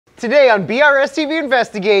Today on BRStv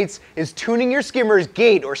Investigates, is tuning your skimmer's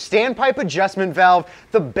gate or standpipe adjustment valve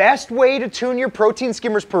the best way to tune your protein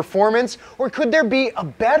skimmer's performance, or could there be a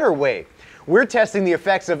better way? We're testing the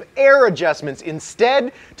effects of air adjustments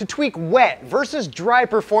instead to tweak wet versus dry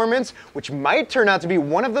performance, which might turn out to be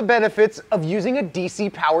one of the benefits of using a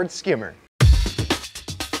DC-powered skimmer.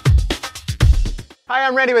 Hi,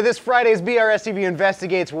 I'm Randy with this Friday's BRStv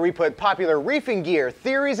Investigates, where we put popular reefing gear,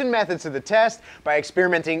 theories, and methods to the test by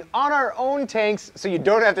experimenting on our own tanks so you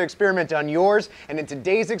don't have to experiment on yours. And in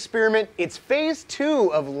today's experiment, it's phase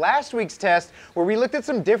 2 of last week's test, where we looked at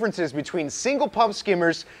some differences between single pump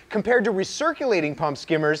skimmers compared to recirculating pump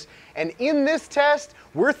skimmers. And in this test,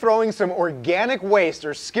 we're throwing some organic waste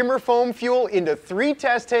or skimmer foam fuel into 3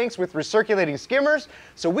 test tanks with recirculating skimmers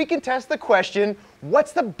so we can test the question,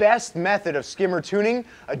 what's the best method of skimmer tuning?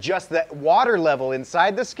 Adjust the water level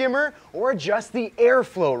inside the skimmer or adjust the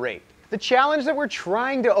airflow rate? The challenge that we're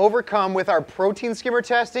trying to overcome with our protein skimmer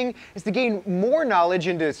testing is to gain more knowledge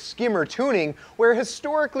into skimmer tuning, where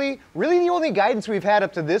historically, really the only guidance we've had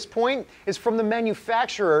up to this point is from the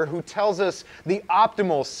manufacturer, who tells us the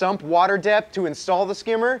optimal sump water depth to install the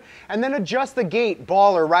skimmer, and then adjust the gate,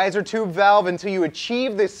 ball, or riser tube valve until you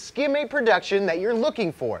achieve the skimmate production that you're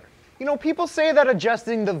looking for. You know, people say that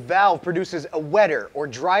adjusting the valve produces a wetter or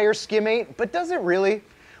drier skimmate, but does it really?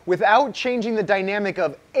 Without changing the dynamic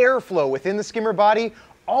of airflow within the skimmer body,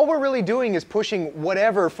 all we're really doing is pushing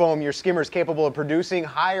whatever foam your skimmer is capable of producing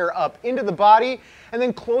higher up into the body and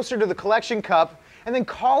then closer to the collection cup, and then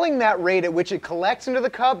calling that rate at which it collects into the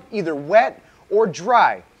cup either wet or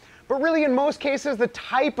dry. But really, in most cases, the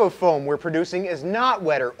type of foam we're producing is not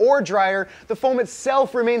wetter or drier. The foam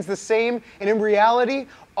itself remains the same, and in reality,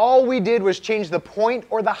 all we did was change the point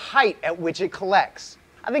or the height at which it collects.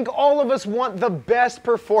 I think all of us want the best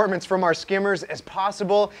performance from our skimmers as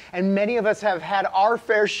possible, and many of us have had our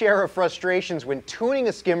fair share of frustrations when tuning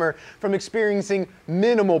a skimmer, from experiencing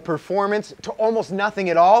minimal performance to almost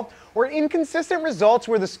nothing at all, or inconsistent results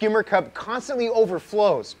where the skimmer cup constantly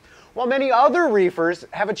overflows. While many other reefers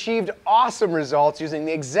have achieved awesome results using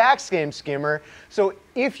the exact same skimmer. So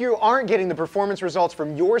if you aren't getting the performance results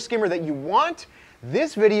from your skimmer that you want,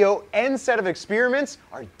 this video and set of experiments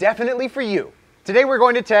are definitely for you. Today we're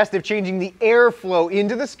going to test if changing the airflow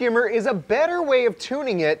into the skimmer is a better way of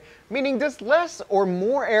tuning it, meaning does less or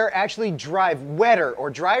more air actually drive wetter or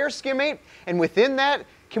drier skimmate? And within that,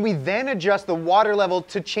 can we then adjust the water level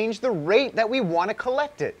to change the rate that we want to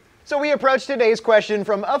collect it? So we approach today's question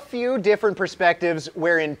from a few different perspectives,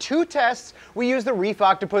 where in 2 tests we use the Reef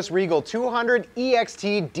Octopus Regal 200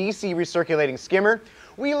 EXT DC recirculating skimmer.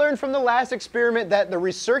 We learned from the last experiment that the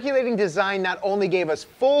recirculating design not only gave us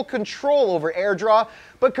full control over air draw,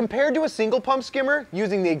 but compared to a single pump skimmer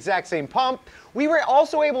using the exact same pump, we were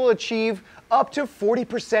also able to achieve up to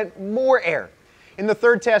 40% more air. In the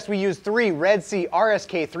 3rd test, we used 3 Red Sea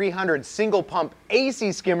RSK 300 single pump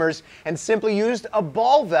AC skimmers and simply used a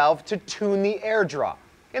ball valve to tune the air draw.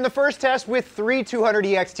 In the first test with 3 200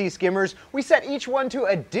 EXT skimmers, we set each one to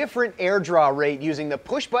a different air draw rate using the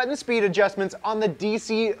push button speed adjustments on the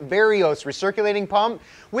DC Varios recirculating pump,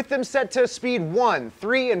 with them set to speed 1,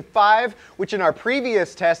 3, and 5, which in our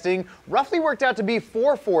previous testing roughly worked out to be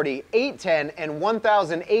 440, 810, and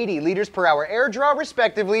 1080 liters per hour air draw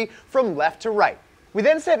respectively from left to right. We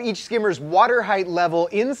then set each skimmer's water height level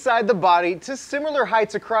inside the body to similar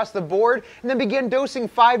heights across the board, and then began dosing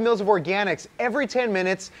 5 mils of organics every 10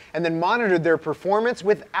 minutes, and then monitored their performance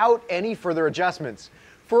without any further adjustments.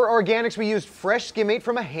 For organics, we used fresh skimmate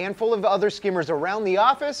from a handful of other skimmers around the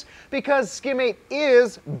office, because skimmate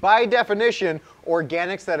is, by definition,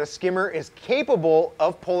 organics that a skimmer is capable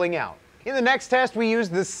of pulling out. In the next test, we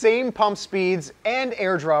used the same pump speeds and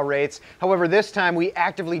air draw rates. However, this time we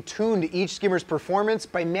actively tuned each skimmer's performance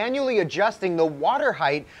by manually adjusting the water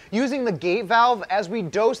height using the gate valve as we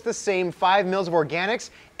dosed the same 5 mils of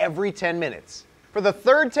organics every 10 minutes. For the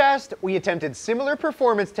 3rd test, we attempted similar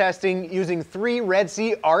performance testing using 3 Red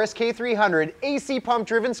Sea RSK 300 AC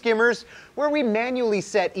pump-driven skimmers, where we manually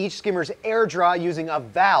set each skimmer's air draw using a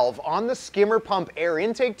valve on the skimmer pump air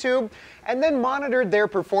intake tube, and then monitored their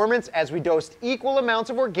performance as we dosed equal amounts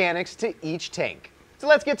of organics to each tank. So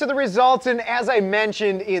let's get to the results, and as I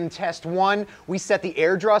mentioned in test 1, we set the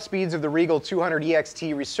air draw speeds of the Regal 200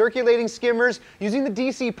 EXT recirculating skimmers using the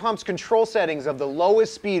DC pump's control settings of the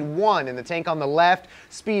lowest speed 1 in the tank on the left,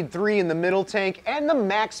 speed 3 in the middle tank, and the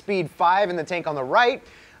max speed 5 in the tank on the right.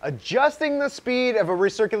 Adjusting the speed of a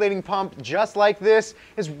recirculating pump just like this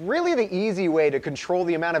is really the easy way to control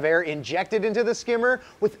the amount of air injected into the skimmer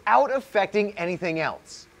without affecting anything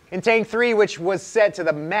else. In tank 3, which was set to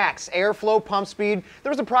the max airflow pump speed, there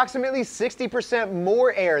was approximately 60%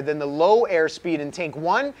 more air than the low air speed in tank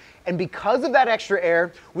 1, and because of that extra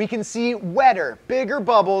air, we can see wetter, bigger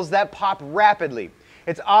bubbles that pop rapidly.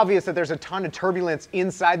 It's obvious that there's a ton of turbulence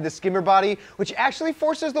inside the skimmer body, which actually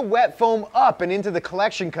forces the wet foam up and into the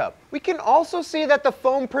collection cup. We can also see that the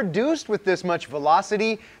foam produced with this much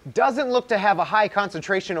velocity doesn't look to have a high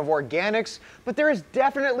concentration of organics, but there is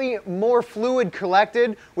definitely more fluid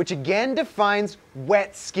collected, which again defines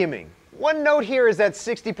wet skimming. One note here is that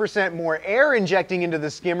 60% more air injecting into the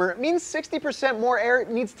skimmer means 60% more air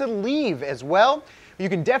needs to leave as well. You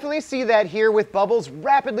can definitely see that here with bubbles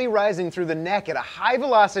rapidly rising through the neck at a high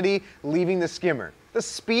velocity, leaving the skimmer. The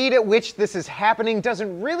speed at which this is happening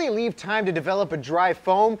doesn't really leave time to develop a dry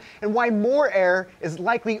foam, and why more air is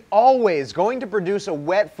likely always going to produce a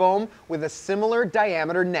wet foam with a similar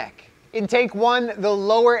diameter neck. In tank 1, the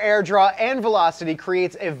lower air draw and velocity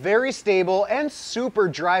creates a very stable and super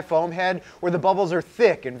dry foam head where the bubbles are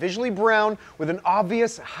thick and visually brown with an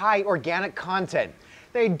obvious high organic content.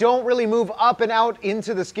 They don't really move up and out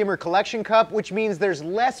into the skimmer collection cup, which means there's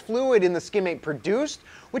less fluid in the skimmate produced,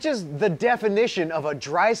 which is the definition of a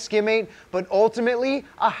dry skimmate, but ultimately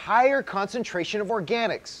a higher concentration of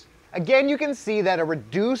organics. Again, you can see that a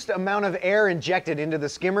reduced amount of air injected into the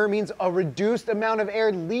skimmer means a reduced amount of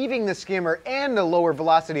air leaving the skimmer and a lower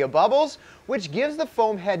velocity of bubbles, which gives the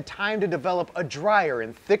foam head time to develop a drier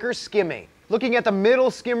and thicker skimmate. Looking at the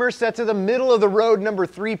middle skimmer set to the middle of the road number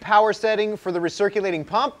 3 power setting for the recirculating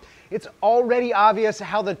pump, it's already obvious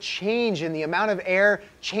how the change in the amount of air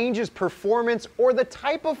changes performance or the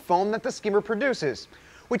type of foam that the skimmer produces.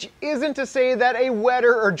 Which isn't to say that a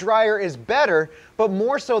wetter or drier is better, but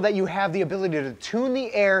more so that you have the ability to tune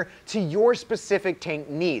the air to your specific tank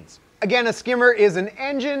needs. Again, a skimmer is an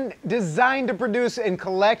engine designed to produce and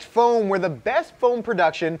collect foam where the best foam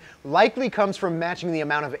production likely comes from matching the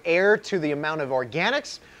amount of air to the amount of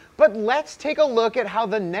organics. But let's take a look at how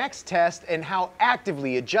the next test and how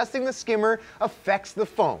actively adjusting the skimmer affects the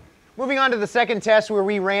foam. Moving on to the second test, where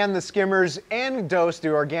we ran the skimmers and dosed the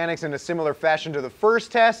organics in a similar fashion to the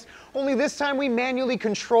first test, only this time we manually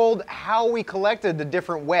controlled how we collected the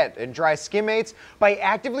different wet and dry skimmates by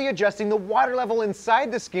actively adjusting the water level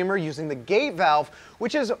inside the skimmer using the gate valve,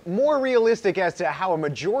 which is more realistic as to how a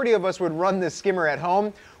majority of us would run this skimmer at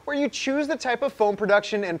home, where you choose the type of foam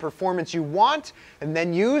production and performance you want, and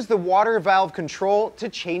then use the water valve control to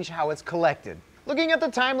change how it's collected. Looking at the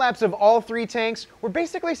time lapse of all 3 tanks, we're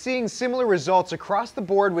basically seeing similar results across the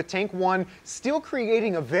board, with tank 1 still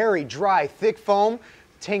creating a very dry, thick foam,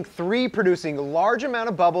 tank 3 producing a large amount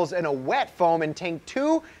of bubbles and a wet foam, and tank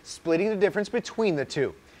 2 splitting the difference between the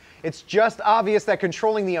two. It's just obvious that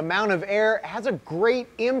controlling the amount of air has a great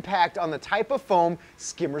impact on the type of foam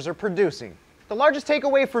skimmers are producing. The largest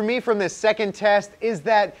takeaway for me from this second test is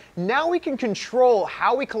that now we can control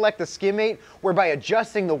how we collect the skimmate, whereby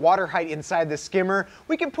adjusting the water height inside the skimmer,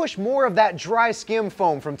 we can push more of that dry skim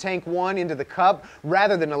foam from tank 1 into the cup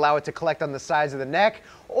rather than allow it to collect on the sides of the neck.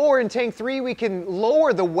 Or in tank 3, we can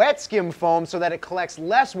lower the wet skim foam so that it collects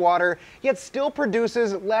less water, yet still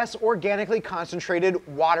produces less organically concentrated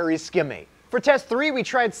watery skimmate. For test 3, we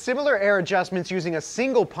tried similar air adjustments using a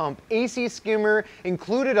single pump AC skimmer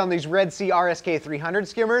included on these Red Sea RSK 300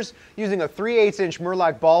 skimmers, using a 3/8"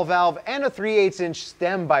 Murloc ball valve and a 3/8"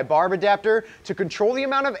 stem by barb adapter to control the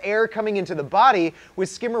amount of air coming into the body, with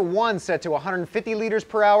skimmer 1 set to 150 liters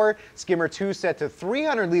per hour, skimmer 2 set to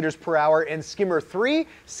 300 liters per hour, and skimmer 3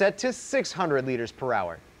 set to 600 liters per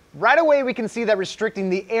hour. Right away, we can see that restricting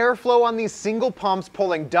the airflow on these single pumps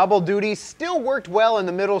pulling double duty still worked well in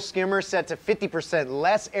the middle skimmer, set to 50%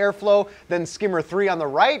 less airflow than skimmer 3 on the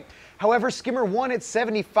right. However, skimmer 1 at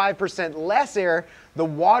 75% less air, the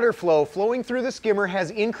water flow flowing through the skimmer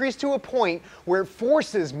has increased to a point where it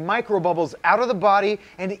forces microbubbles out of the body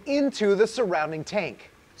and into the surrounding tank.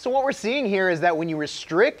 So what we're seeing here is that when you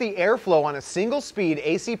restrict the airflow on a single speed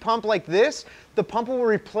AC pump like this, the pump will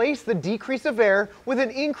replace the decrease of air with an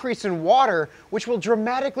increase in water, which will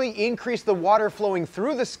dramatically increase the water flowing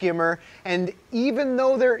through the skimmer. And even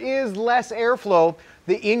though there is less airflow,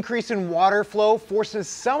 the increase in water flow forces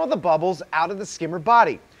some of the bubbles out of the skimmer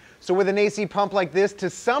body. So with an AC pump like this, to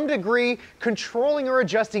some degree, controlling or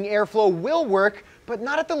adjusting airflow will work, but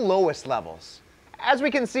not at the lowest levels. As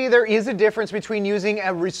we can see, there is a difference between using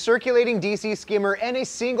a recirculating DC skimmer and a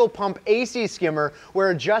single pump AC skimmer,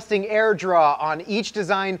 where adjusting air draw on each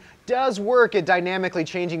design does work at dynamically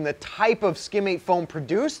changing the type of skimmate foam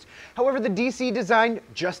produced. However, the DC design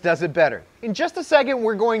just does it better. In just a second,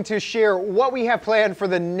 we're going to share what we have planned for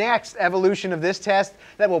the next evolution of this test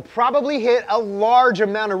that will probably hit a large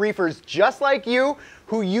amount of reefers just like you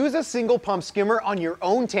who use a single pump skimmer on your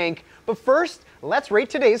own tank. But first, let's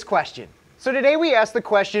rate today's question. So today we asked the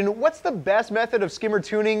question, what's the best method of skimmer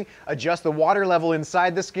tuning? Adjust the water level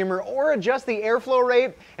inside the skimmer or adjust the airflow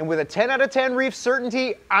rate? And with a 10 out of 10 Reef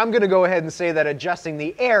certainty, I'm gonna go ahead and say that adjusting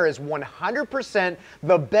the air is 100%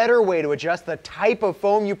 the better way to adjust the type of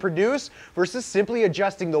foam you produce versus simply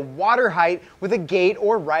adjusting the water height with a gate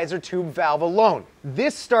or riser tube valve alone.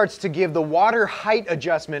 This starts to give the water height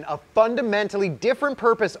adjustment a fundamentally different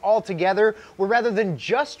purpose altogether, where rather than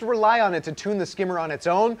just rely on it to tune the skimmer on its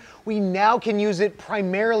own, we now can use it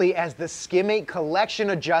primarily as the skimmate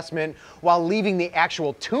collection adjustment while leaving the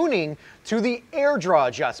actual tuning to the air draw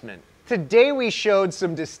adjustment. Today we showed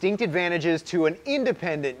some distinct advantages to an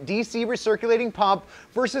independent DC recirculating pump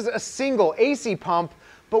versus a single AC pump,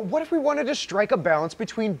 but what if we wanted to strike a balance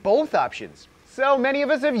between both options? So many of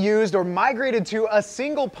us have used or migrated to a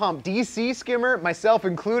single pump DC skimmer, myself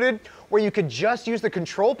included, where you could just use the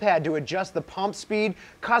control pad to adjust the pump speed,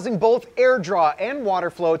 causing both air draw and water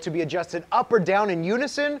flow to be adjusted up or down in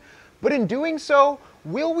unison. But in doing so,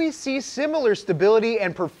 will we see similar stability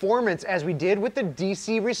and performance as we did with the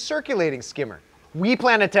DC recirculating skimmer? We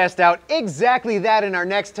plan to test out exactly that in our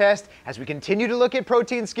next test as we continue to look at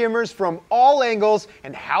protein skimmers from all angles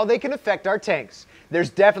and how they can affect our tanks. There's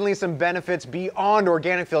definitely some benefits beyond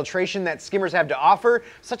organic filtration that skimmers have to offer,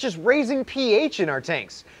 such as raising pH in our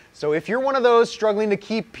tanks. So if you're one of those struggling to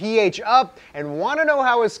keep pH up and want to know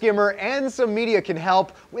how a skimmer and some media can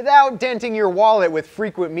help without denting your wallet with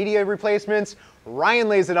frequent media replacements, Ryan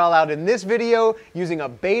lays it all out in this video using a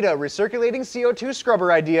beta recirculating CO2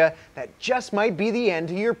 scrubber idea that just might be the end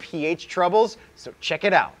to your pH troubles, so check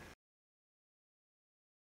it out.